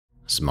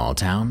Small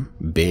town,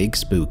 big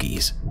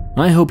spookies.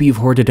 I hope you've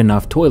hoarded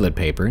enough toilet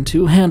paper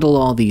to handle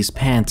all these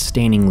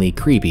pants-stainingly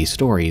creepy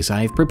stories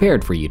I've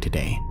prepared for you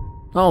today,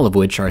 all of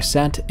which are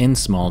set in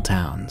small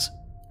towns.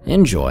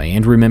 Enjoy,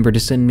 and remember to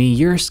send me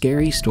your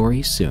scary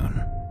stories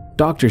soon.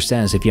 Doctor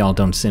says if y'all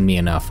don't send me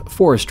enough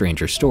 4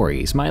 stranger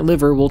stories, my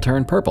liver will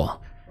turn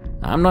purple.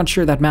 I'm not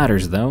sure that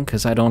matters though,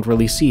 cause I don't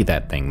really see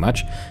that thing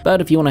much,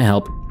 but if you want to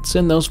help,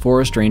 send those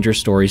 4 stranger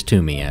stories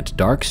to me at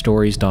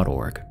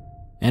darkstories.org.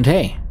 And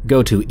hey,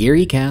 go to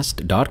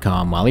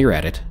eeriecast.com while you're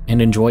at it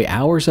and enjoy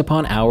hours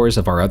upon hours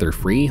of our other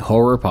free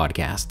horror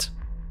podcasts.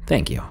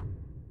 Thank you.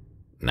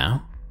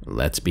 Now,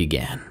 let's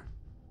begin.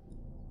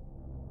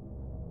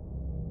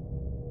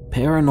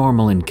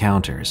 Paranormal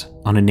Encounters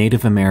on a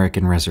Native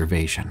American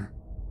Reservation.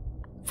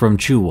 From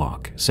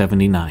Chewalk,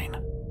 79.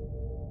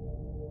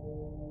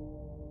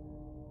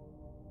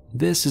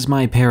 This is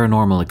my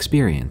paranormal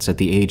experience at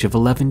the age of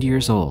 11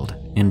 years old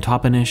in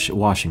Toppenish,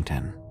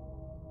 Washington.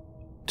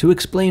 To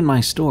explain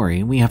my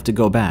story, we have to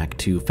go back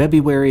to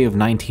February of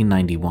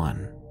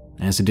 1991,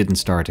 as it didn't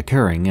start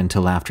occurring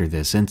until after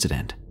this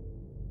incident.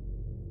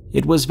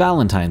 It was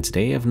Valentine's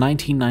Day of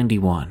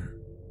 1991.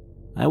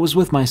 I was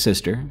with my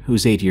sister,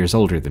 who's 8 years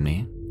older than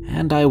me,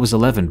 and I was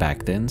 11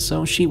 back then,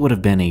 so she would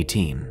have been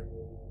 18.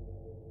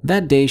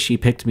 That day she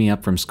picked me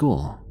up from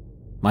school.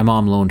 My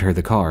mom loaned her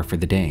the car for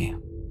the day.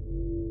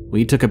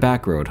 We took a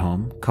back road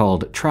home,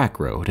 called Track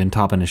Road in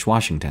Toppenish,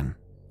 Washington,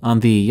 on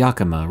the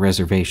Yakima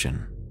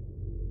Reservation.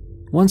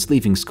 Once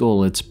leaving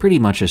school, it's pretty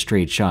much a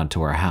straight shot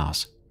to our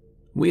house.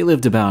 We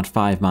lived about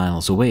 5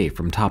 miles away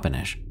from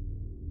Toppenish.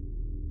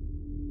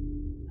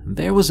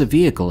 There was a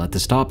vehicle at the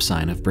stop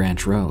sign of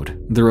Branch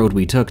Road, the road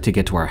we took to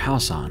get to our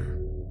house on.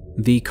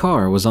 The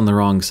car was on the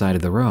wrong side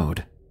of the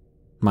road.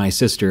 My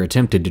sister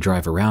attempted to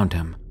drive around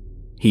him.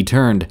 He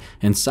turned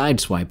and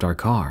sideswiped our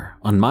car,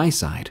 on my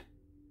side.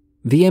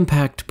 The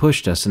impact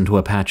pushed us into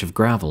a patch of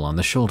gravel on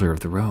the shoulder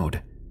of the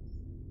road.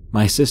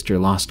 My sister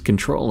lost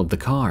control of the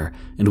car,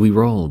 and we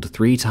rolled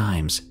 3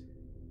 times.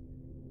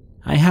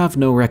 I have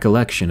no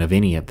recollection of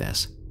any of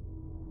this.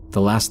 The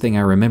last thing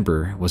I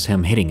remember was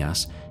him hitting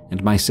us,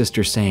 and my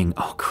sister saying,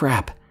 "Oh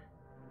crap."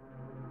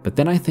 But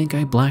then I think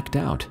I blacked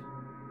out.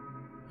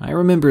 I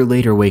remember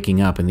later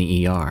waking up in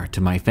the ER to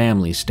my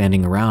family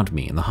standing around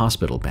me in the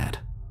hospital bed.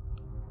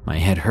 My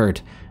head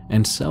hurt,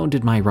 and so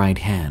did my right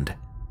hand.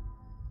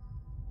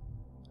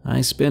 I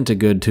spent a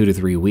good 2 to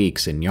 3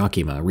 weeks in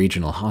Yakima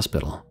Regional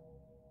Hospital.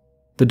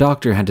 The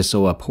doctor had to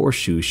sew up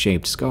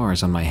horseshoe-shaped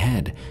scars on my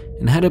head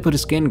and had to put a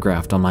skin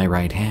graft on my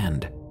right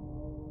hand.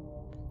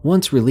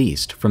 Once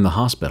released from the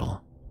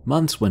hospital,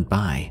 months went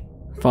by.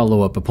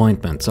 Follow-up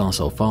appointments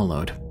also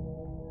followed.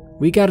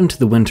 We got into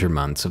the winter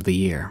months of the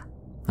year.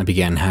 I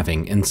began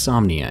having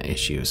insomnia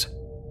issues.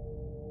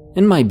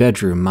 In my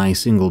bedroom, my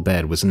single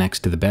bed was next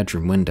to the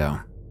bedroom window.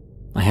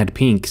 I had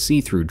pink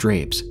see-through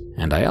drapes,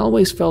 and I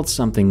always felt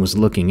something was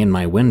looking in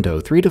my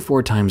window 3 to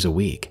 4 times a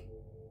week.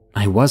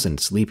 I wasn't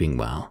sleeping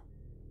well.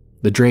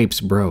 The drapes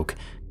broke.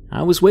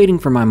 I was waiting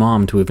for my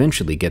mom to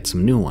eventually get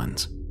some new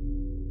ones.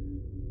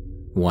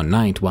 One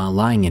night, while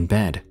lying in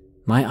bed,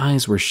 my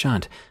eyes were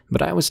shut,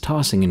 but I was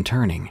tossing and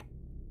turning.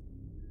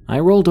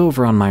 I rolled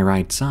over on my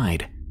right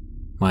side.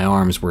 My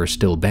arms were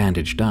still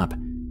bandaged up.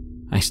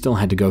 I still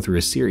had to go through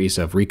a series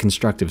of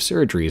reconstructive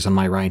surgeries on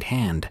my right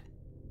hand.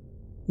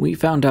 We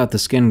found out the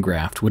skin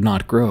graft would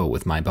not grow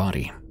with my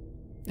body.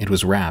 It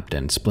was wrapped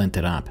and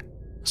splinted up,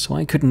 so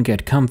I couldn't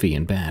get comfy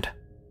in bed.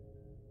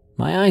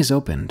 My eyes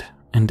opened,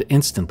 and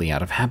instantly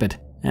out of habit,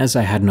 as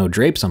I had no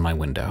drapes on my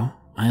window,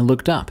 I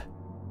looked up.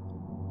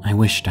 I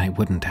wished I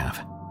wouldn't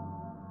have.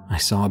 I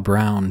saw a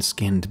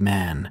brown-skinned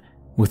man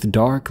with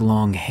dark,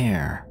 long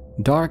hair,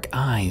 dark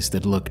eyes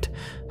that looked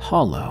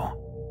hollow.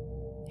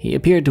 He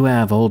appeared to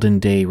have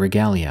olden-day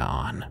regalia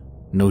on,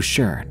 no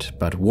shirt,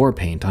 but war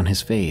paint on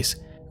his face,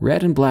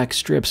 red and black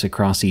strips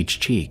across each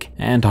cheek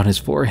and on his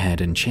forehead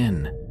and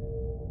chin.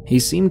 He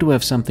seemed to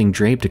have something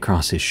draped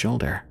across his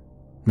shoulder.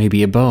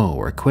 Maybe a bow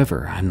or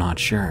quiver, I'm not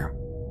sure.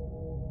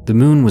 The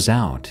moon was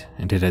out,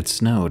 and it had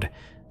snowed,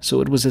 so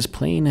it was as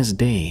plain as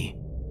day.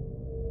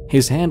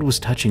 His hand was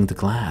touching the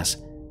glass,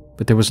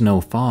 but there was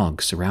no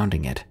fog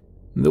surrounding it,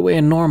 the way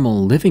a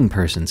normal living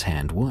person's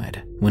hand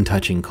would when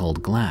touching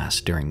cold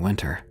glass during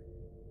winter.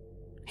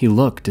 He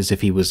looked as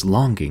if he was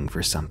longing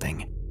for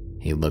something.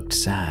 He looked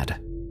sad.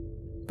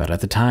 But at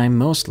the time,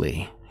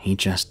 mostly, he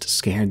just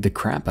scared the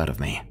crap out of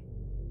me.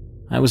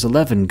 I was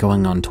 11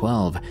 going on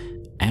 12,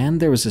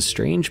 and there was a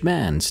strange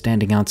man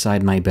standing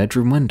outside my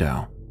bedroom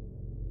window.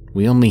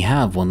 We only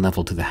have 1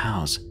 level to the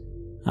house.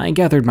 I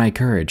gathered my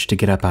courage to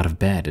get up out of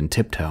bed and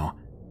tiptoe.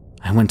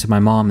 I went to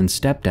my mom and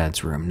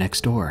stepdad's room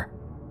next door.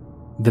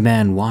 The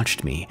man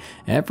watched me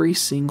every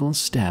single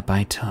step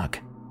I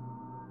took.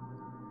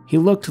 He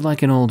looked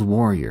like an old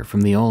warrior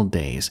from the old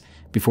days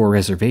before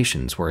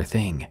reservations were a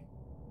thing.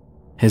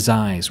 His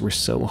eyes were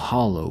so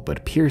hollow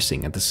but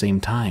piercing at the same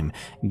time,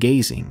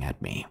 gazing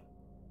at me.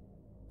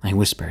 I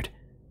whispered,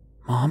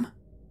 "Mom?"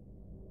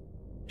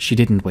 She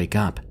didn't wake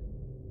up.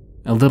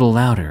 A little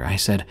louder, I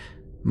said,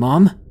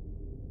 "Mom?"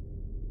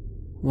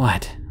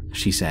 "What?"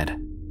 she said.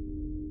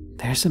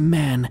 "There's a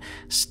man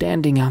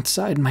standing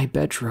outside my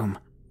bedroom."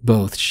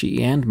 Both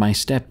she and my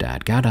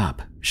stepdad got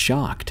up,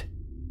 shocked.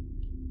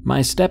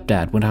 My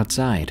stepdad went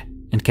outside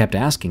and kept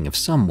asking if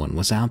someone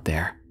was out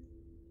there.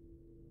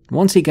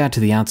 Once he got to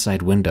the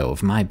outside window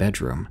of my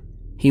bedroom,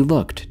 he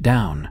looked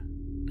down,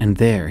 and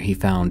there he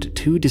found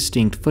 2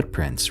 distinct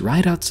footprints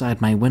right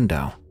outside my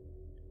window.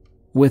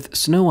 With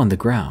snow on the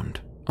ground,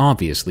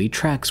 obviously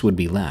tracks would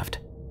be left,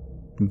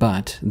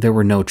 but there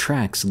were no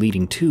tracks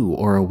leading to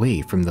or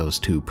away from those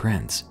 2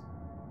 prints.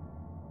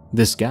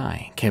 This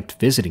guy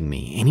kept visiting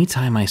me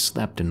anytime I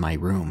slept in my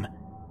room.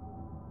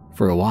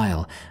 For a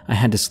while, I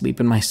had to sleep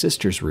in my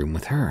sister's room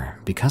with her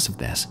because of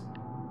this.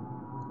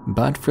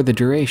 But for the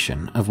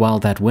duration of while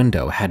that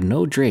window had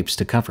no drapes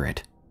to cover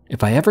it,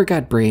 if I ever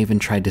got brave and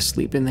tried to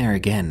sleep in there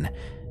again,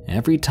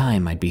 every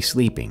time I'd be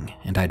sleeping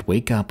and I'd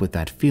wake up with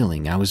that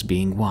feeling I was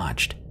being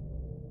watched.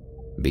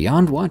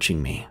 Beyond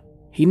watching me,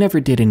 he never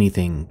did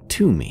anything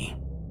to me.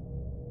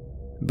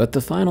 But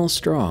the final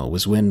straw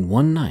was when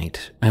one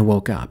night I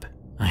woke up,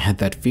 I had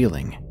that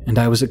feeling, and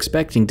I was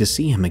expecting to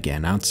see him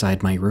again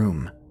outside my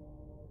room.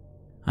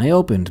 I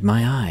opened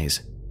my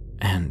eyes,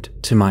 and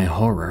to my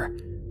horror,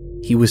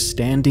 he was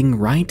standing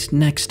right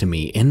next to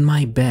me in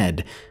my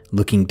bed,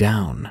 looking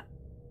down.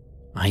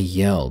 I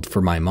yelled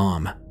for my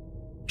mom.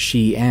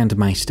 She and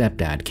my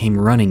stepdad came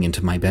running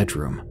into my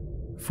bedroom.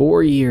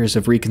 4 years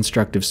of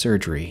reconstructive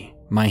surgery,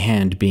 my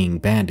hand being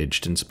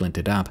bandaged and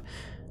splinted up,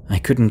 I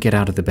couldn't get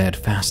out of the bed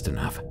fast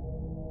enough.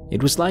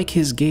 It was like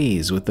his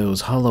gaze with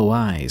those hollow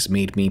eyes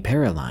made me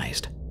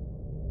paralyzed.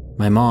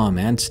 My mom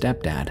and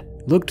stepdad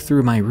looked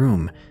through my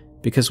room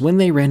because when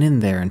they ran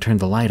in there and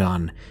turned the light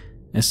on,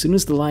 as soon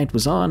as the light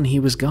was on, he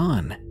was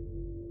gone.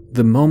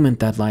 The moment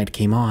that light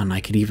came on, I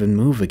could even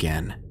move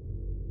again.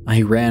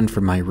 I ran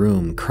from my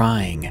room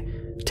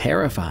crying,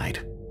 terrified.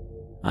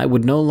 I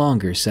would no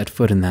longer set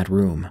foot in that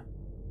room.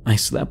 I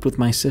slept with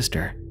my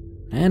sister,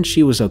 and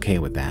she was okay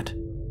with that.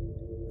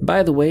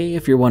 By the way,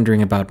 if you're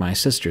wondering about my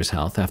sister's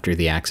health after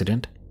the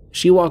accident,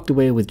 she walked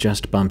away with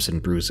just bumps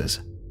and bruises.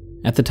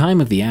 At the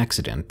time of the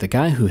accident, the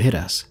guy who hit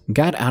us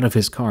got out of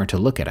his car to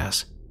look at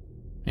us.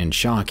 In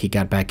shock, he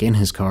got back in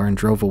his car and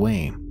drove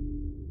away.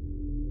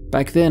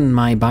 Back then,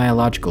 my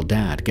biological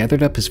dad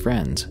gathered up his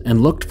friends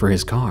and looked for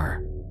his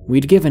car.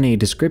 We'd given a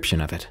description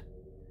of it.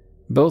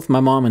 Both my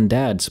mom and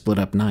dad split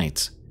up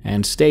nights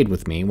and stayed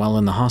with me while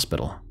in the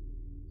hospital.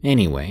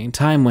 Anyway,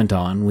 time went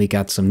on, we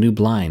got some new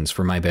blinds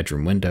for my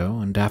bedroom window,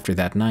 and after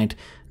that night,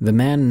 the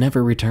man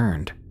never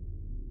returned.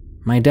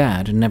 My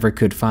dad never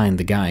could find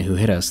the guy who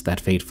hit us that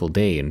fateful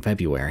day in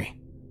February.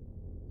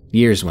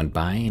 Years went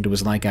by, and it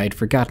was like I'd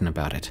forgotten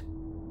about it.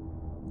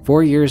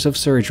 4 years of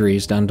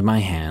surgeries done to my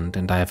hand,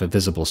 and I have a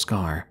visible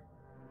scar.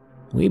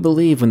 We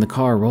believe when the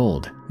car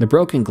rolled, the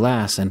broken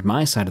glass and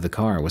my side of the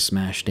car was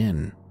smashed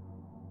in.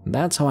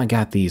 That's how I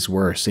got these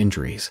worse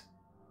injuries.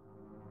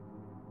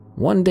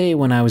 One day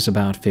when I was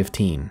about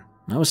 15,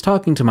 I was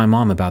talking to my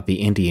mom about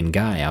the Indian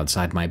guy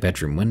outside my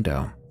bedroom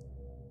window.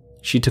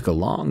 She took a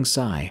long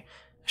sigh,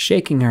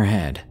 shaking her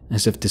head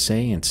as if to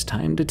say, "It's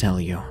time to tell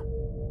you."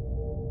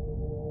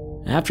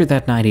 After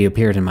that night he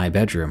appeared in my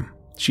bedroom,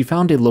 she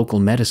found a local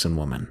medicine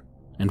woman,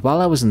 and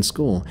while I was in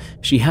school,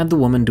 she had the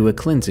woman do a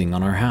cleansing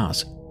on our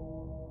house.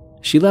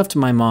 She left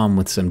my mom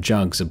with some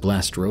jugs of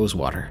blessed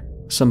rosewater,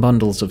 some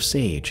bundles of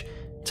sage,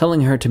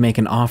 telling her to make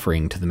an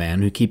offering to the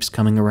man who keeps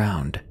coming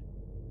around.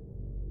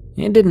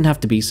 It didn't have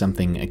to be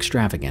something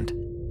extravagant.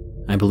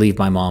 I believe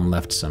my mom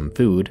left some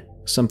food,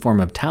 some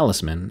form of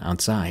talisman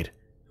outside,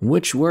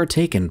 which were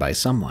taken by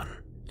someone.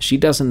 She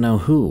doesn't know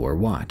who or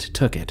what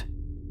took it.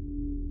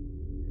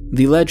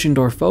 The legend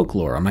or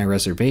folklore on my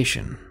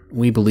reservation,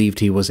 we believed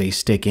he was a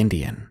stick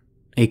Indian,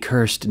 a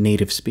cursed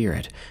native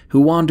spirit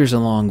who wanders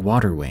along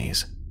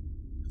waterways.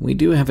 We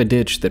do have a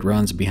ditch that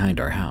runs behind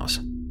our house.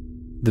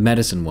 The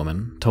medicine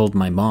woman told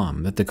my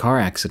mom that the car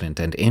accident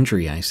and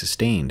injury I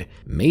sustained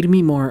made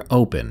me more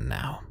open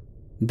now,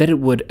 that it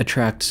would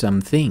attract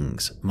some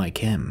things like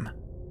him.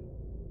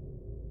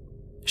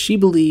 She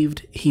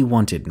believed he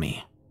wanted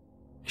me.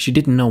 She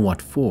didn't know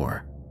what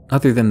for,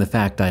 other than the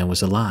fact I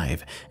was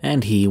alive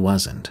and he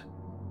wasn't.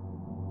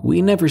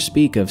 We never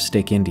speak of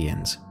stick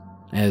Indians,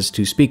 as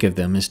to speak of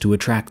them is to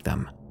attract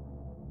them.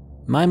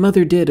 My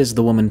mother did as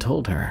the woman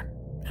told her,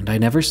 and I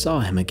never saw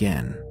him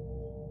again.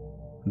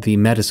 The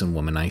medicine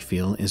woman, I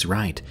feel, is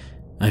right.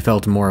 I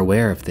felt more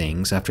aware of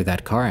things after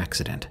that car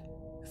accident.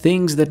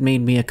 Things that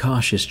made me a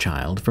cautious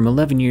child from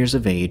 11 years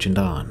of age and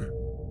on.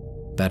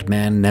 That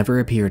man never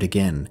appeared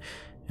again,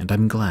 and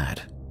I'm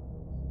glad.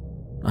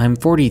 I'm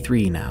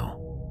 43 now.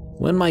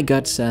 When my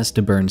gut says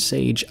to burn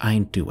sage, I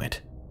do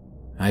it.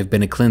 I've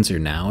been a cleanser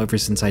now ever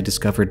since I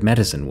discovered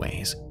medicine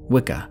ways,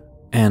 Wicca,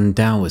 and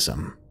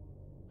Taoism.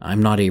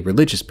 I'm not a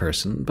religious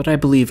person, but I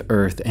believe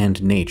earth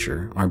and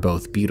nature are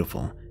both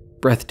beautiful,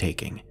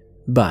 breathtaking,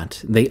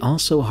 but they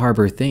also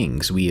harbor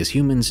things we as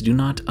humans do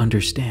not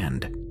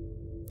understand.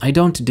 I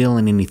don't deal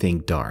in anything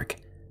dark,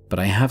 but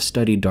I have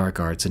studied dark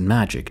arts and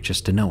magic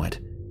just to know it,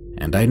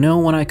 and I know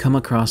when I come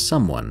across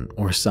someone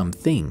or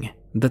something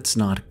that's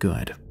not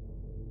good.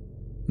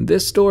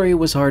 This story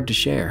was hard to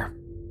share.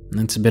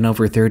 It's been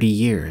over 30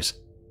 years.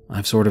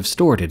 I've sort of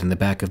stored it in the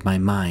back of my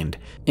mind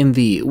in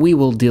the "we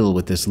will deal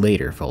with this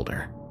later"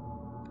 folder.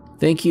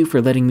 Thank you for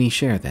letting me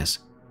share this,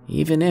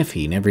 even if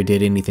he never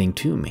did anything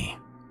to me.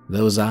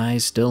 Those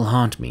eyes still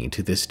haunt me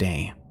to this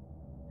day.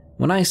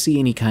 When I see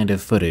any kind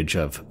of footage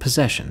of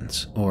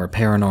possessions or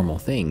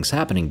paranormal things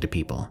happening to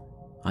people,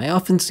 I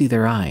often see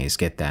their eyes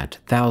get that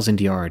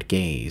 1,000-yard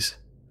gaze.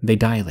 They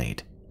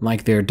dilate,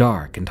 like they're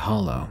dark and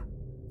hollow.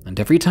 And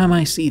every time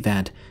I see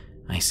that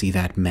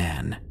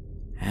man,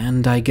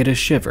 and I get a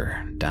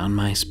shiver down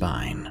my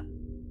spine.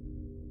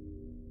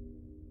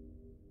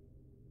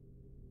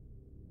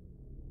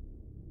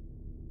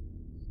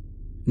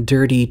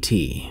 Dirty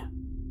Tea,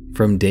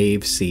 from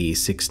Dave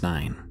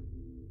C69.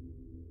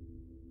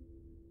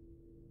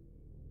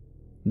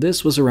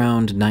 This was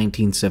around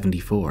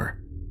 1974.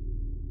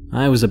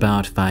 I was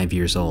about 5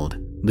 years old,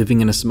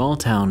 living in a small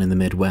town in the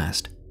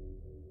Midwest.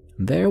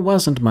 There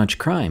wasn't much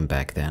crime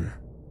back then.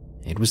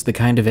 It was the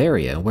kind of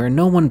area where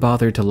no one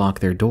bothered to lock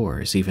their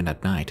doors even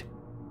at night.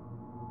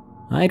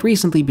 I had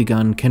recently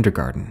begun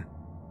kindergarten.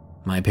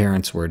 My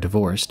parents were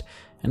divorced,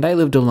 and I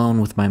lived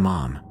alone with my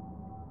mom.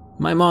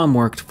 My mom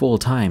worked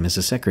full-time as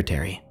a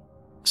secretary,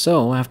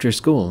 so after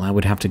school I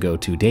would have to go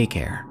to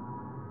daycare.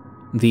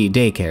 The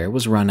daycare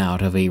was run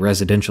out of a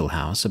residential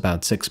house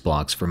about 6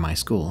 blocks from my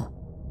school.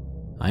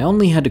 I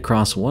only had to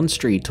cross one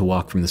street to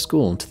walk from the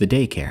school to the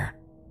daycare,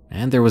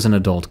 and there was an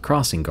adult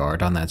crossing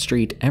guard on that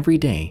street every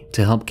day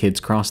to help kids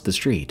cross the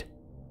street.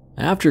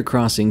 After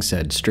crossing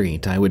said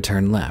street, I would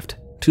turn left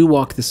to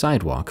walk the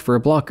sidewalk for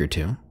a block or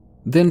two,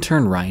 then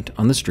turn right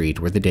on the street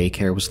where the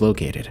daycare was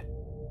located.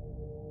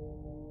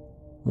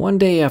 One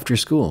day after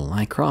school,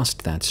 I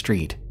crossed that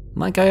street,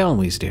 like I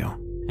always do,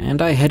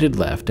 and I headed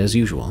left as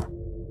usual.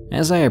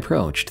 As I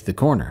approached the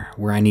corner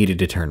where I needed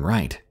to turn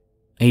right,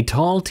 a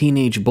tall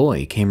teenage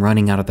boy came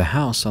running out of the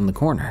house on the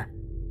corner.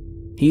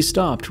 He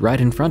stopped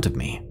right in front of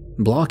me,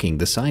 blocking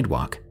the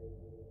sidewalk.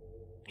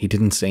 He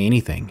didn't say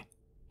anything.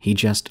 He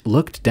just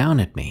looked down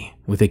at me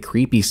with a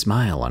creepy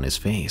smile on his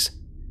face.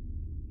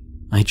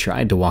 I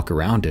tried to walk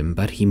around him,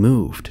 but he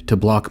moved to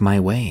block my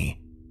way.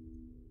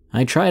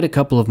 I tried a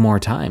couple of more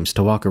times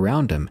to walk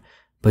around him,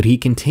 but he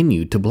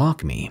continued to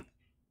block me.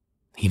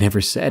 He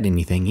never said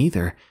anything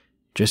either,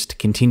 just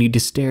continued to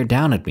stare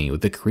down at me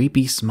with a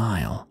creepy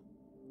smile.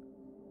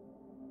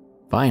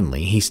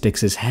 Finally, he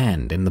sticks his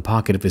hand in the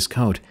pocket of his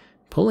coat,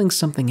 pulling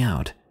something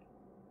out.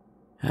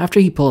 After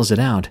he pulls it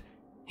out,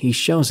 he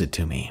shows it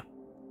to me.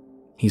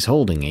 He's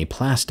holding a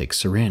plastic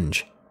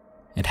syringe.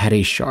 It had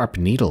a sharp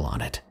needle on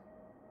it.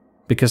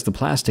 Because the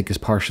plastic is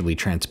partially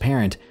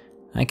transparent,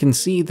 I can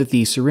see that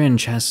the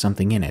syringe has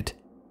something in it.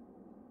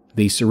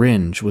 The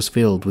syringe was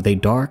filled with a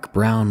dark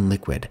brown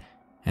liquid,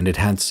 and it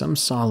had some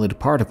solid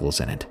particles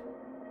in it.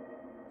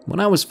 When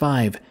I was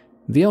 5,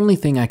 the only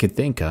thing I could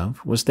think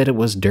of was that it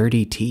was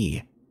dirty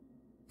tea.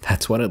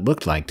 That's what it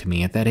looked like to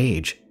me at that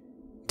age.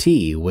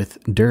 Tea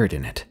with dirt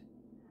in it.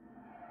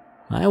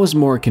 I was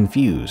more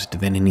confused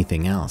than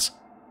anything else.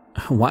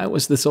 Why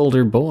was this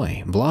older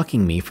boy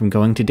blocking me from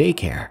going to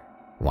daycare?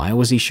 Why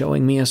was he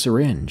showing me a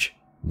syringe?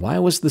 Why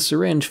was the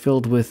syringe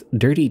filled with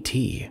dirty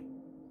tea?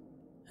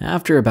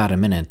 After about a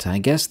minute, I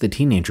guess the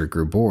teenager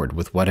grew bored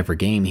with whatever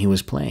game he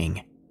was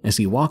playing, as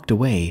he walked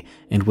away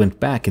and went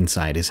back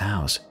inside his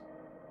house.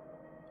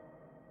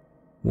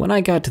 When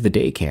I got to the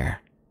daycare,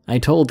 I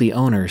told the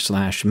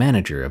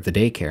owner/manager of the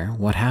daycare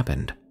what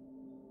happened.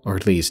 Or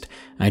at least,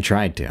 I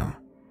tried to.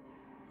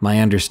 My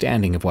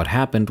understanding of what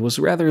happened was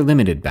rather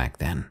limited back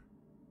then.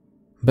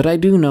 But I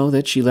do know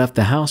that she left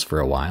the house for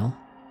a while.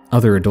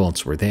 Other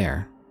adults were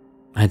there.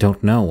 I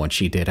don't know what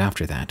she did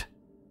after that.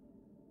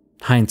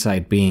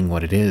 Hindsight being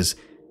what it is,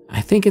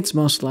 I think it's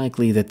most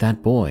likely that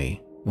that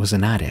boy was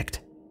an addict,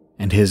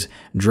 and his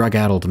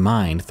drug-addled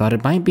mind thought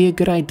it might be a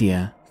good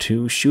idea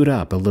to shoot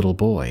up a little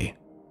boy.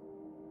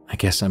 I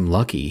guess I'm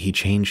lucky he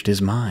changed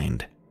his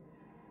mind.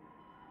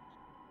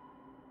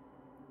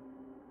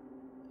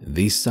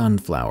 The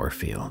Sunflower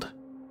Field,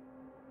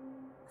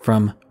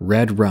 from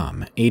Red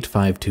Rum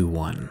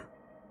 8521.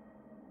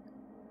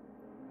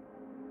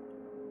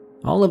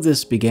 All of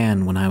this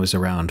began when I was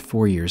around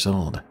 4 years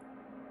old.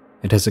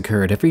 It has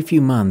occurred every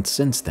few months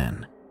since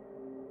then.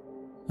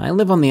 I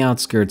live on the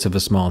outskirts of a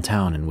small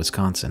town in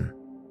Wisconsin.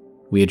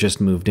 We had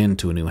just moved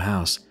into a new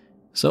house,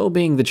 so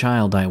being the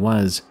child I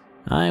was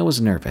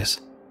nervous.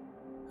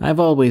 I've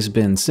always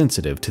been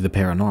sensitive to the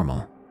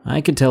paranormal.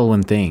 I could tell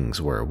when things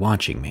were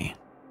watching me.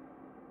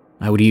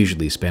 I would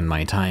usually spend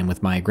my time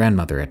with my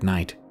grandmother at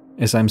night,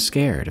 as I'm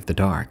scared of the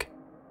dark.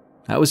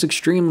 I was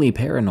extremely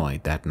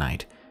paranoid that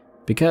night,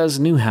 because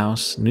new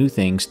house, new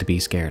things to be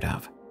scared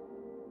of.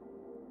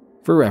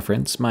 For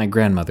reference, my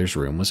grandmother's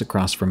room was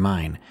across from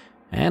mine,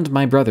 and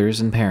my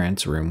brother's and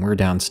parents' room were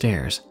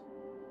downstairs.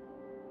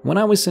 When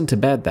I was sent to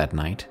bed that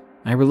night,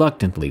 I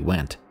reluctantly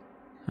went.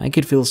 I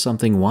could feel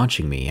something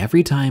watching me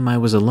every time I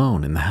was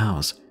alone in the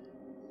house.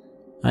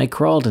 I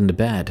crawled into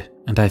bed,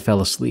 and I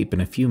fell asleep in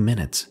a few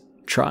minutes,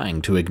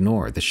 trying to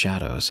ignore the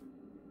shadows.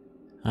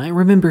 I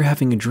remember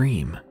having a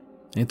dream.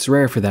 It's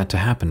rare for that to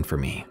happen for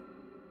me.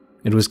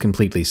 It was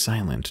completely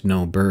silent,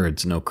 no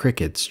birds, no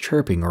crickets,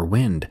 chirping or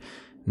wind,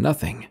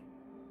 nothing,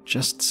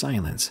 just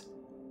silence.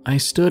 I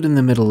stood in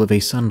the middle of a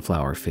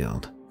sunflower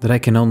field that I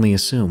can only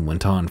assume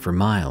went on for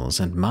miles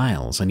and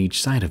miles on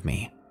each side of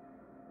me.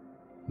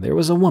 There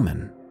was a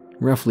woman,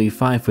 roughly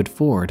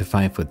 5'4" to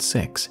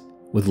 5'6",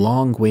 with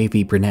long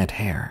wavy brunette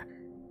hair.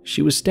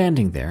 She was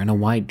standing there in a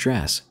white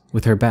dress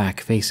with her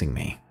back facing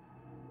me.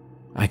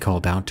 I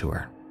called out to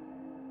her,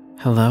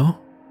 "Hello?"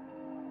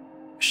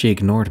 She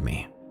ignored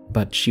me,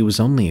 but she was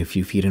only a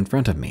few feet in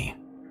front of me.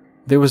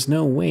 There was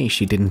no way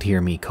she didn't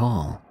hear me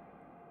call.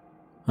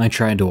 I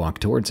tried to walk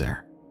towards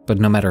her, but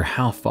no matter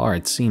how far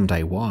it seemed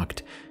I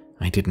walked,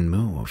 I didn't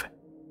move,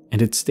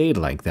 and it stayed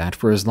like that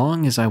for as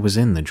long as I was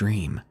in the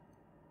dream.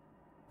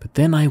 But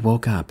then I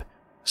woke up,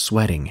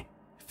 sweating,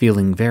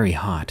 feeling very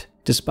hot,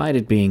 despite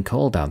it being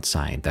cold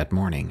outside that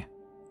morning.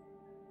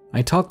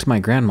 I talked to my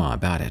grandma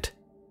about it.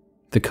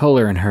 The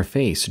color in her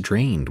face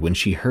drained when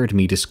she heard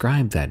me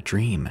describe that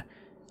dream.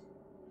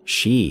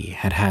 She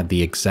had had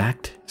the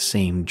exact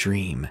same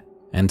dream,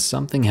 and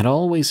something had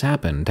always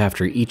happened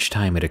after each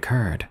time it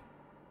occurred.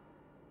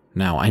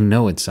 Now, I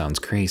know it sounds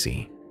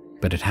crazy,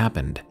 but it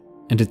happened,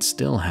 and it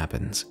still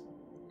happens.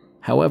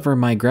 However,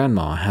 my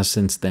grandma has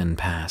since then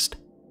passed.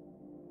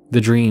 The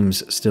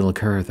dreams still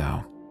occur,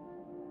 though.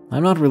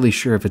 I'm not really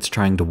sure if it's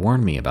trying to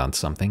warn me about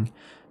something,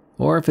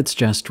 or if it's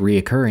just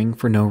reoccurring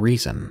for no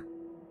reason.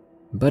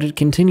 But it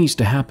continues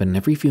to happen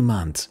every few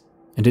months,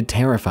 and it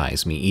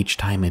terrifies me each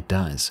time it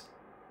does.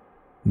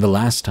 The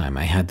last time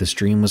I had this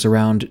dream was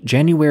around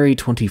January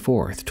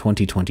 24th,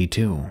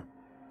 2022,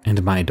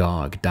 and my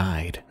dog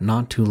died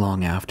not too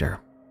long after.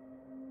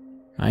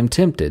 I'm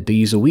tempted to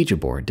use a Ouija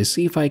board to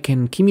see if I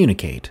can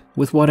communicate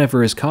with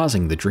whatever is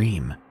causing the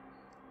dream,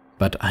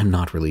 but I'm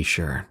not really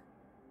sure.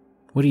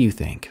 What do you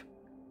think?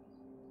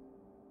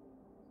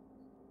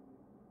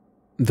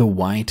 The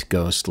White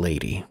Ghost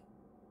Lady.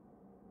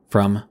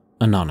 From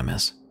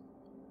Anonymous.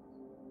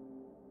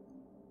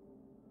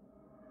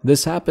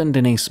 This happened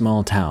in a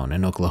small town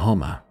in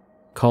Oklahoma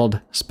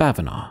called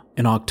Spavinaw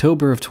in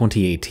October of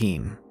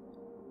 2018.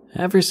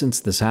 Ever since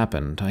this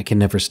happened, I can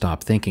never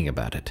stop thinking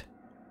about it.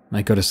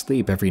 I go to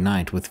sleep every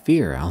night with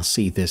fear I'll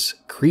see this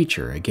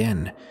creature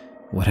again,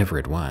 whatever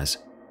it was.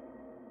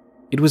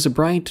 It was a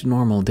bright,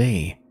 normal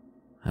day.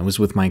 I was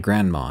with my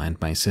grandma and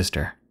my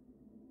sister.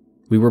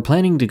 We were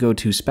planning to go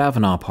to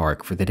Spavinaw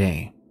Park for the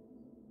day.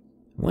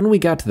 When we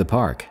got to the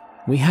park,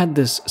 we had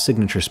this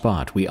signature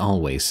spot we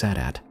always sat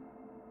at.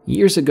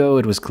 Years ago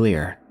it was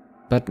clear,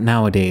 but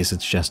nowadays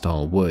it's just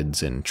all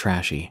woods and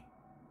trashy.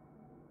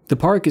 The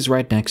park is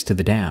right next to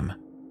the dam.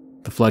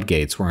 The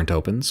floodgates weren't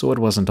open, so it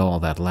wasn't all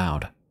that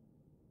loud.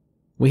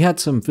 We had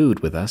some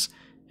food with us,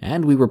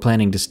 and we were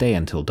planning to stay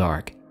until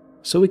dark,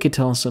 so we could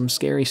tell some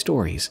scary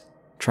stories,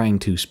 trying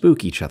to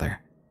spook each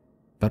other.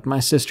 But my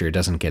sister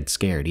doesn't get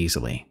scared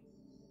easily.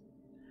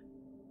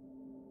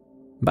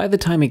 By the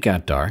time it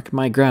got dark,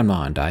 my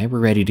grandma and I were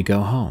ready to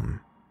go home,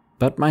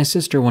 but my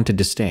sister wanted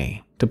to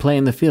stay, to play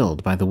in the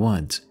field by the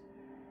woods.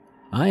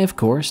 I, of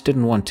course,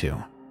 didn't want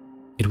to.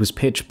 It was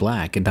pitch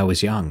black and I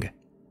was young.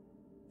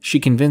 She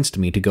convinced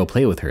me to go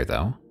play with her,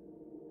 though,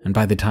 and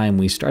by the time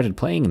we started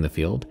playing in the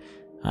field,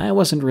 I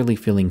wasn't really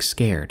feeling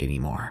scared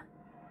anymore.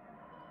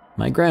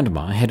 My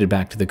grandma headed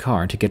back to the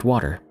car to get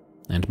water,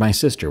 and my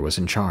sister was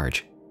in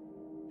charge.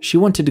 She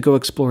wanted to go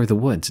explore the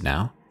woods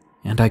now,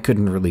 and I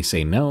couldn't really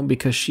say no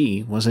because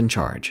she was in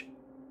charge.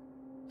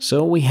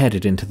 So we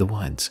headed into the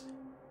woods.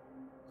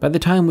 By the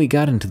time we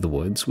got into the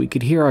woods, we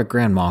could hear our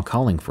grandma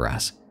calling for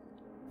us,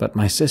 but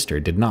my sister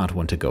did not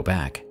want to go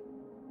back.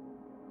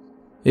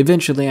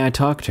 Eventually, I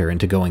talked her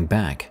into going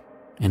back,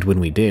 and when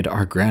we did,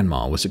 our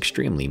grandma was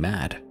extremely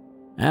mad,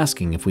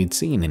 asking if we'd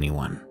seen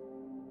anyone.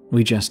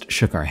 We just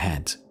shook our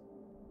heads.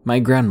 My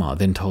grandma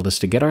then told us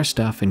to get our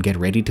stuff and get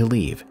ready to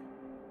leave.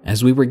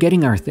 As we were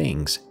getting our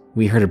things,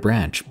 we heard a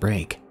branch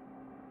break.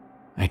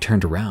 I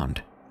turned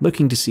around,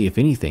 looking to see if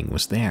anything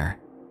was there,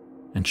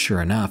 and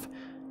sure enough,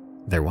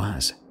 there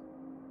was.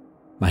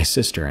 My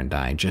sister and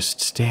I just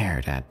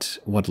stared at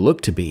what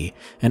looked to be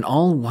an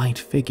all-white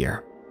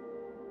figure.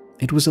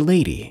 It was a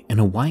lady in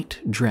a white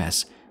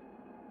dress.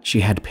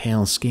 She had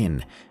pale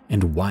skin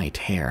and white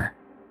hair.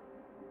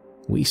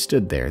 We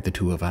stood there, the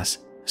two of us,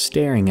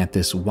 staring at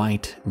this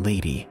white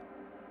lady.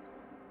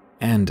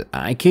 And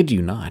I kid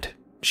you not,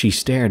 she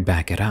stared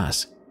back at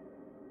us.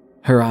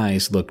 Her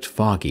eyes looked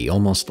foggy,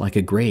 almost like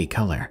a gray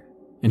color,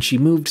 and she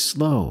moved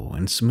slow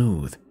and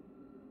smooth.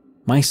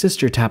 My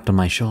sister tapped on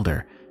my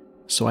shoulder,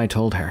 so I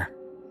told her,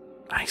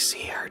 "I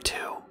see her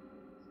too."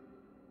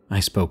 I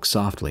spoke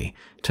softly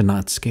to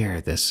not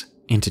scare this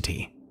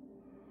entity.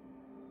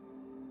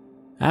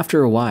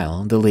 After a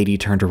while, the lady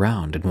turned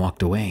around and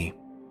walked away.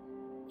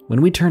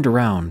 When we turned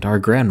around, our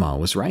grandma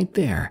was right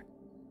there.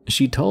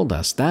 She told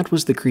us that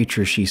was the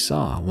creature she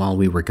saw while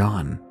we were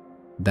gone.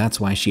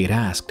 That's why she had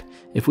asked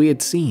if we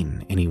had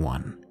seen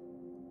anyone.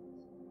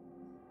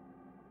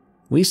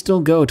 We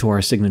still go to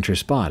our signature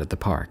spot at the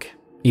park,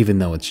 even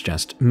though it's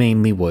just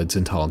mainly woods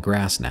and tall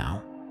grass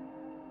now.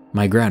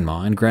 My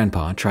grandma and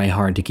grandpa try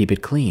hard to keep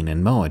it clean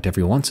and mow it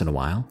every once in a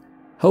while,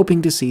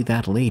 hoping to see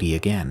that lady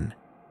again.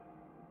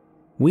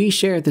 We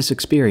share this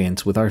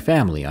experience with our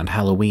family on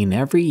Halloween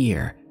every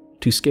year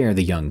to scare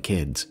the young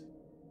kids.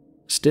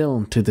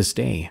 Still, to this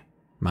day,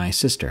 my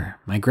sister,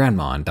 my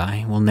grandma, and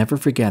I will never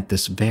forget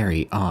this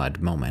very odd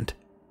moment.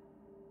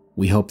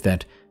 We hope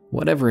that,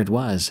 whatever it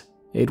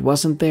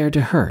wasn't there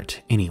to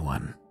hurt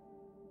anyone.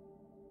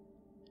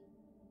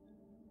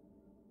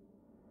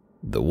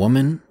 The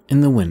Woman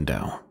in the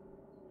Window.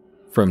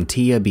 From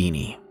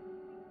Tiabeanie.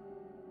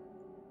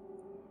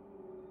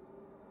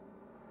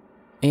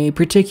 A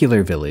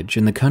particular village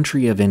in the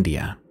country of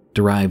India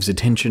derives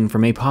attention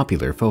from a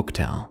popular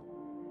folktale.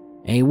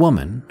 A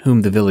woman,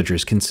 whom the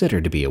villagers consider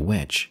to be a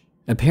witch,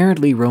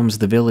 apparently roams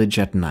the village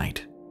at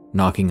night,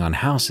 knocking on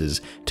houses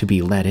to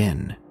be let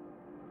in.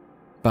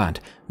 But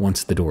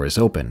once the door is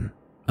open,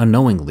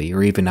 unknowingly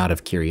or even out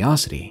of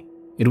curiosity,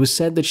 it was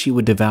said that she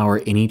would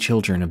devour any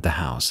children of the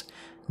house,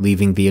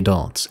 leaving the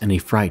adults in a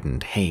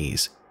frightened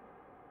haze.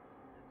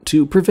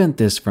 To prevent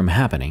this from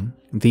happening,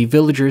 the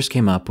villagers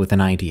came up with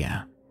an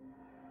idea.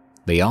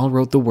 They all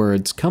wrote the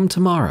words "Come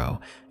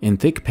tomorrow" in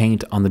thick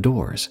paint on the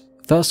doors,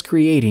 thus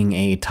creating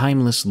a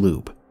timeless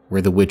loop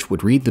where the witch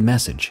would read the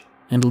message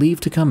and leave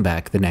to come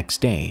back the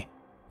next day,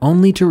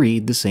 only to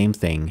read the same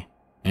thing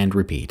and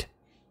repeat.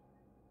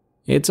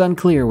 It's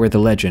unclear where the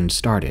legend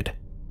started,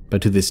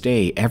 but to this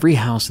day every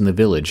house in the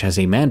village has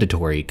a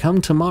mandatory "Come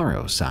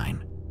tomorrow"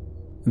 sign.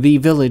 The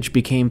village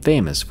became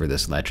famous for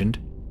this legend,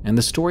 and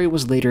the story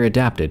was later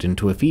adapted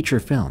into a feature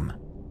film.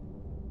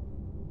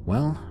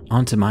 Well,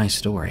 onto my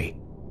story.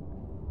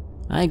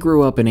 I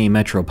grew up in a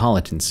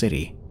metropolitan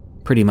city,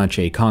 pretty much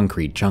a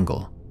concrete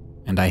jungle,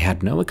 and I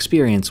had no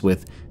experience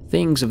with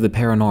things of the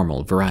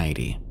paranormal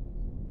variety.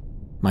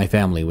 My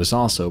family was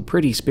also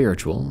pretty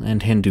spiritual,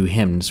 and Hindu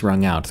hymns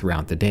rung out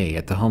throughout the day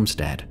at the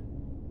homestead.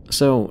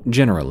 So,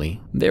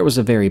 generally, there was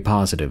a very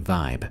positive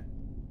vibe.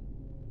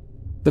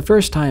 The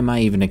first time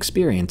I even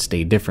experienced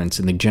a difference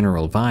in the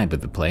general vibe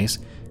of the place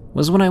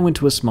was when I went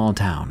to a small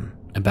town,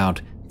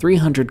 about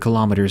 300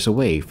 kilometers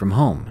away from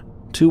home,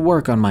 to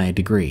work on my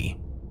degree.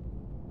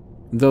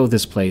 Though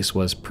this place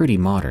was pretty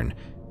modern,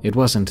 it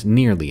wasn't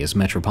nearly as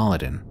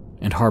metropolitan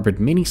and harbored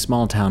many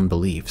small-town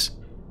beliefs.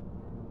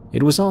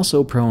 It was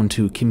also prone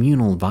to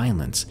communal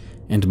violence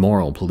and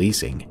moral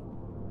policing,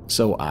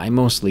 so I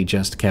mostly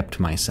just kept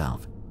to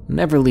myself,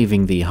 never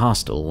leaving the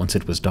hostel once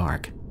it was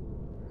dark.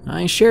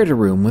 I shared a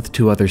room with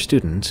 2 other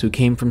students who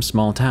came from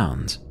small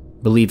towns,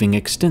 believing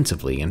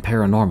extensively in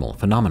paranormal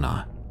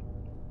phenomena.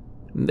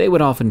 They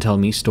would often tell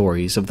me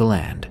stories of the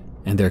land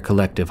and their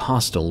collective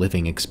hostel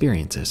living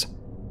experiences.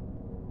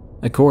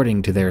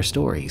 According to their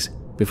stories,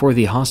 before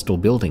the hostel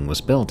building was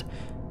built,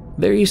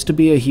 there used to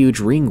be a huge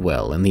ring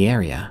well in the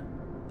area,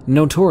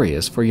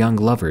 notorious for young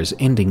lovers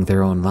ending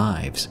their own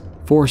lives,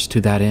 forced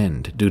to that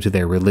end due to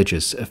their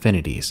religious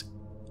affinities.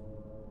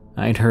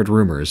 I'd heard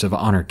rumors of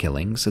honor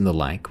killings and the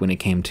like when it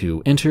came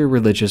to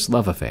inter-religious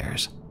love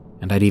affairs,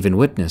 and I'd even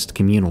witnessed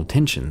communal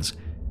tensions,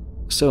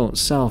 so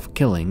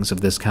self-killings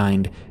of this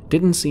kind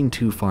didn't seem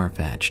too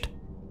far-fetched.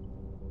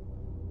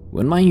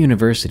 When my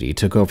university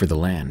took over the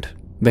land,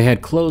 they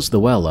had closed the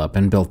well up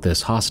and built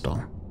this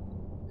hostel,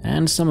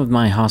 and some of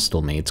my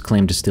hostel mates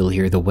claimed to still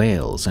hear the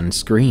wails and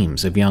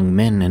screams of young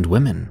men and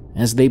women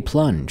as they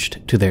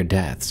plunged to their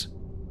deaths.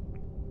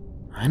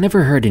 I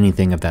never heard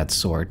anything of that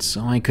sort,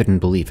 so I couldn't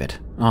believe it,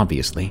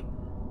 obviously.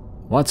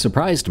 What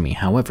surprised me,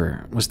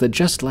 however, was that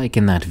just like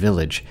in that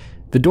village,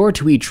 the door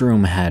to each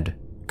room had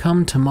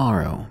 "Come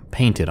tomorrow"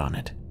 painted on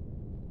it.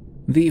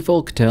 The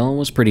folktale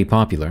was pretty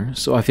popular,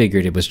 so I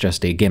figured it was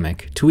just a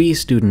gimmick to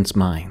ease students'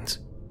 minds.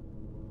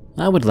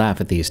 I would laugh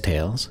at these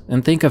tales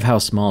and think of how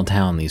small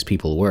town these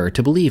people were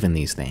to believe in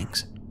these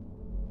things.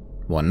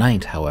 One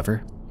night,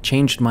 however,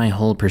 changed my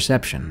whole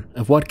perception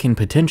of what can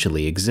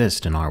potentially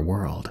exist in our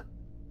world.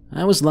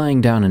 I was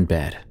lying down in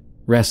bed,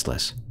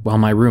 restless, while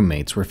my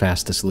roommates were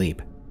fast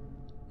asleep.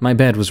 My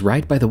bed was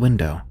right by the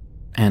window,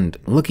 and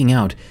looking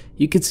out,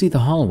 you could see the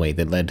hallway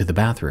that led to the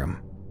bathroom.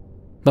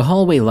 The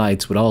hallway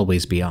lights would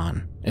always be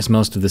on, as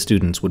most of the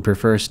students would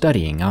prefer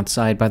studying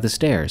outside by the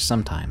stairs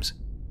sometimes.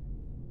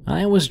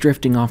 I was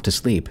drifting off to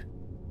sleep,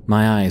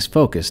 my eyes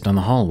focused on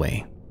the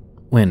hallway,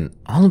 when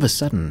all of a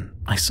sudden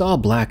I saw a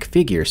black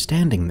figure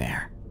standing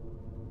there.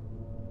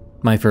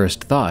 My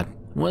first thought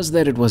was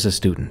that it was a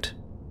student,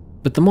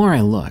 but the more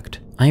I looked,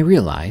 I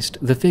realized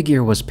the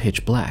figure was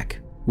pitch black,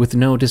 with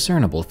no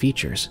discernible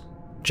features,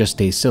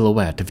 just a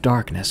silhouette of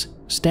darkness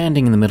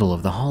standing in the middle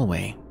of the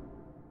hallway.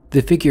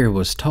 The figure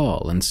was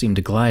tall and seemed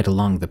to glide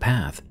along the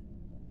path.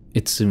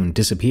 It soon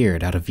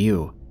disappeared out of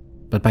view,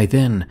 but by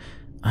then,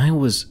 I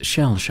was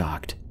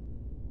shell-shocked.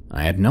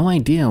 I had no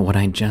idea what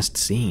I'd just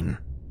seen.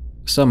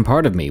 Some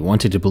part of me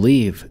wanted to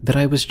believe that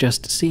I was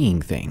just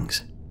seeing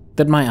things,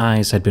 that my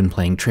eyes had been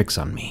playing tricks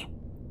on me.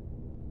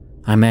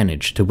 I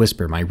managed to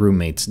whisper my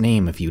roommate's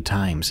name a few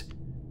times.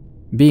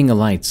 Being a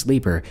light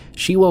sleeper,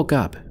 she woke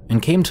up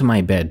and came to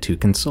my bed to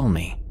console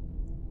me.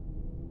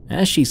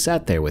 As she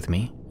sat there with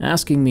me,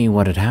 asking me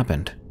what had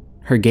happened,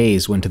 Her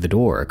gaze went to the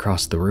door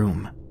across the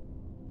room.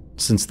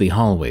 Since the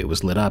hallway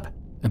was lit up,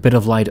 a bit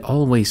of light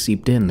always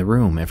seeped in the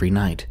room every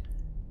night.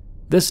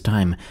 This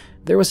time,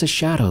 there was a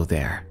shadow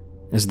there,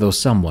 as though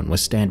someone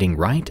was standing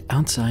right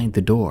outside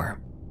the door.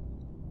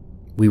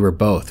 We were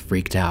both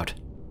freaked out,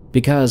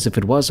 because if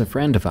it was a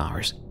friend of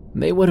ours,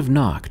 they would have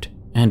knocked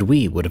and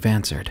we would have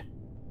answered.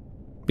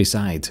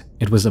 Besides,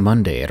 it was a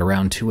Monday at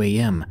around 2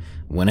 a.m.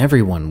 when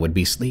everyone would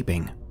be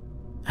sleeping.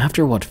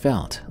 After what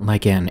felt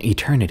like an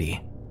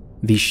eternity,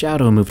 the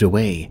shadow moved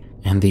away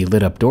and the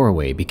lit-up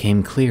doorway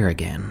became clear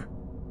again.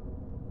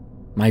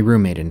 My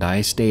roommate and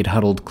I stayed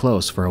huddled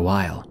close for a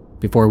while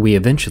before we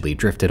eventually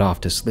drifted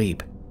off to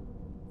sleep.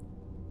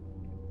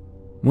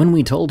 When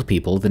we told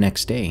people the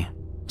next day,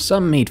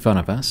 some made fun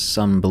of us,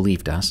 some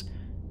believed us,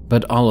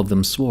 but all of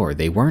them swore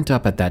they weren't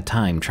up at that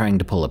time trying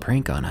to pull a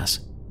prank on us.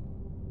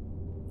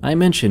 I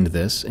mentioned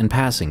this in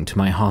passing to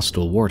my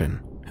hostel warden,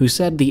 who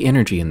said the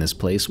energy in this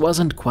place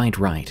wasn't quite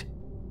right,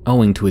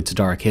 owing to its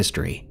dark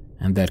history,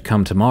 and that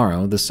come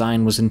tomorrow the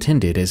sign was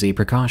intended as a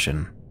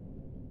precaution.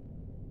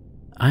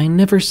 I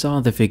never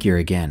saw the figure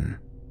again,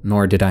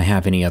 nor did I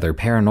have any other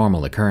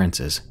paranormal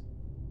occurrences.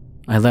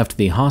 I left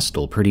the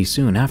hostel pretty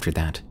soon after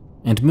that,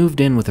 and moved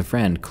in with a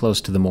friend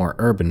close to the more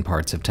urban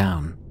parts of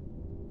town.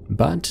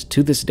 But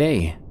to this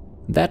day,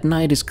 that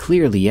night is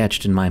clearly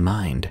etched in my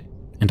mind,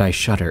 and I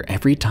shudder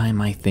every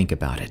time I think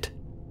about it.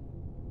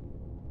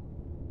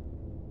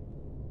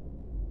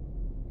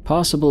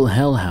 Possible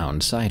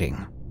Hellhound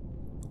Sighting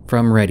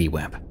from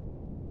reddiewip.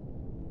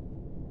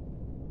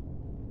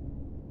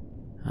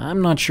 I'm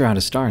not sure how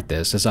to start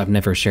this, as I've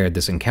never shared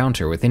this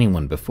encounter with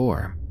anyone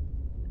before.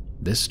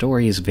 This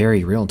story is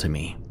very real to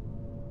me.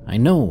 I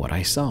know what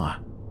I saw.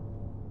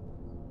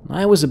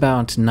 I was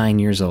about 9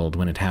 years old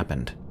when it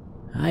happened.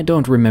 I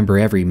don't remember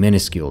every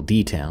minuscule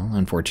detail,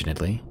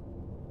 unfortunately.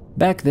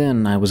 Back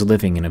then, I was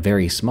living in a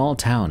very small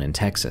town in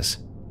Texas.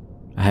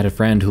 I had a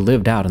friend who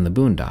lived out in the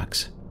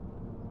boondocks.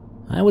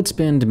 I would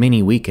spend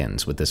many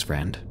weekends with this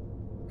friend.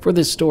 For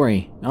this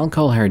story, I'll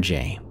call her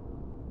Jay.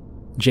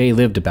 Jay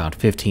lived about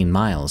 15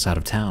 miles out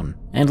of town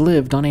and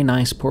lived on a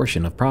nice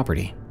portion of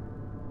property.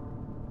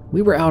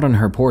 We were out on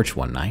her porch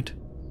one night.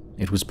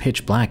 It was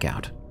pitch black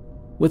out.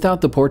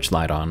 Without the porch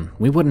light on,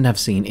 we wouldn't have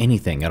seen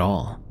anything at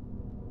all.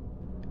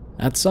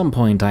 At some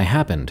point, I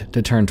happened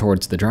to turn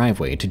towards the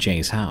driveway to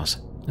Jay's house,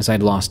 as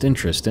I'd lost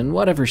interest in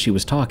whatever she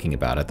was talking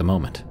about at the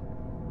moment.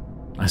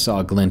 I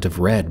saw a glint of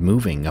red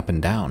moving up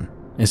and down,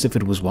 as if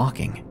it was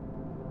walking.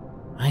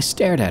 I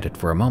stared at it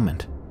for a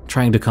moment,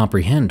 trying to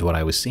comprehend what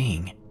I was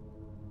seeing.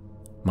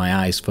 My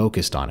eyes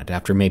focused on it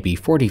after maybe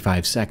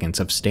 45 seconds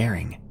of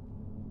staring.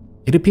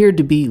 It appeared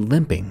to be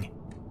limping.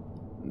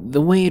 The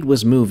way it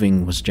was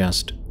moving was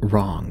just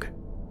wrong.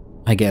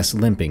 I guess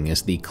limping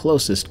is the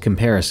closest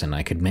comparison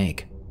I could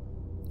make.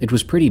 It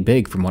was pretty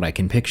big from what I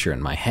can picture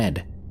in my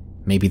head,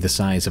 maybe the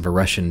size of a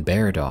Russian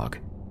bear dog.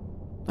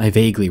 I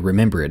vaguely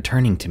remember it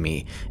turning to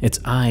me, its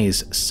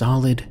eyes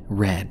solid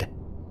red.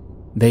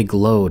 They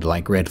glowed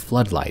like red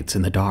floodlights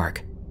in the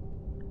dark.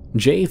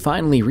 Jay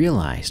finally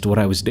realized what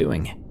I was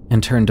doing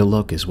and turned to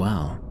look as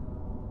well.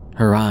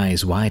 Her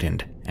eyes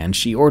widened, and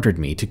she ordered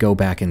me to go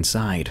back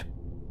inside.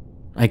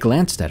 I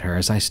glanced at her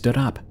as I stood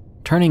up,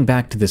 turning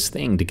back to this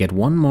thing to get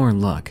one more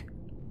look.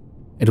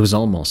 It was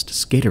almost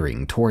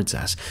skittering towards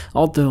us,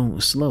 although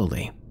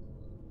slowly.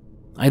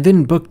 I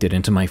then booked it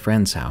into my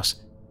friend's house,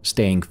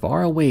 staying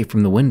far away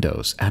from the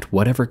windows at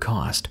whatever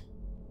cost.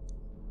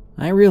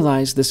 I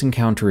realize this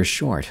encounter is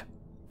short,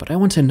 but I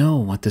want to know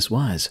what this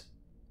was.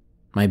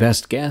 My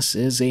best guess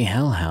is a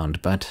hellhound,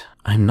 but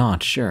I'm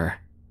not sure.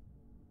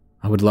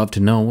 I would love to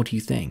know what you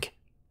think,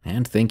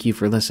 and thank you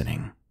for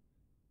listening.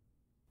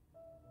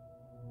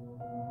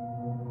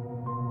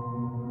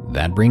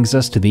 That brings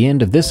us to the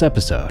end of this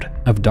episode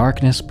of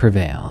Darkness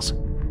Prevails.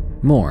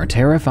 More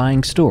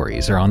terrifying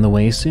stories are on the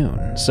way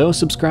soon, so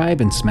subscribe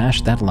and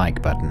smash that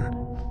like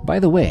button. By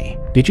the way,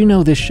 did you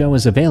know this show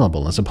is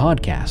available as a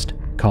podcast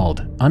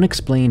called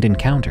Unexplained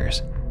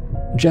Encounters?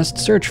 Just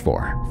search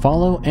for,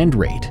 follow, and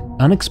rate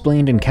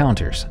Unexplained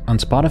Encounters on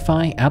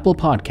Spotify, Apple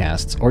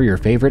Podcasts, or your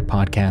favorite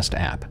podcast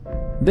app.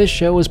 This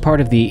show is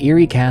part of the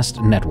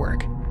EerieCast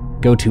network.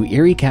 Go to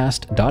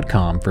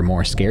EerieCast.com for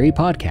more scary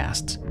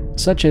podcasts,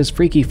 such as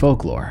Freaky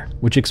Folklore,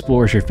 which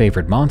explores your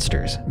favorite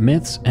monsters,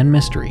 myths, and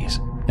mysteries,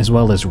 as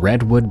well as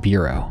Redwood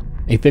Bureau,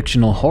 a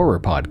fictional horror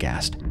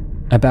podcast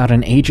about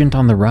an agent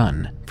on the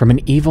run from an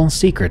evil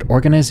secret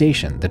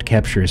organization that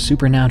captures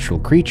supernatural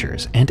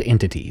creatures and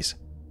entities.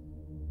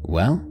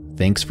 Well,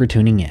 thanks for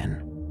tuning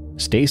in.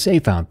 Stay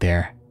safe out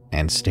there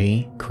and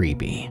stay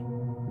creepy,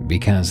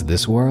 because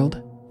this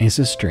world is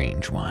a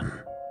strange one.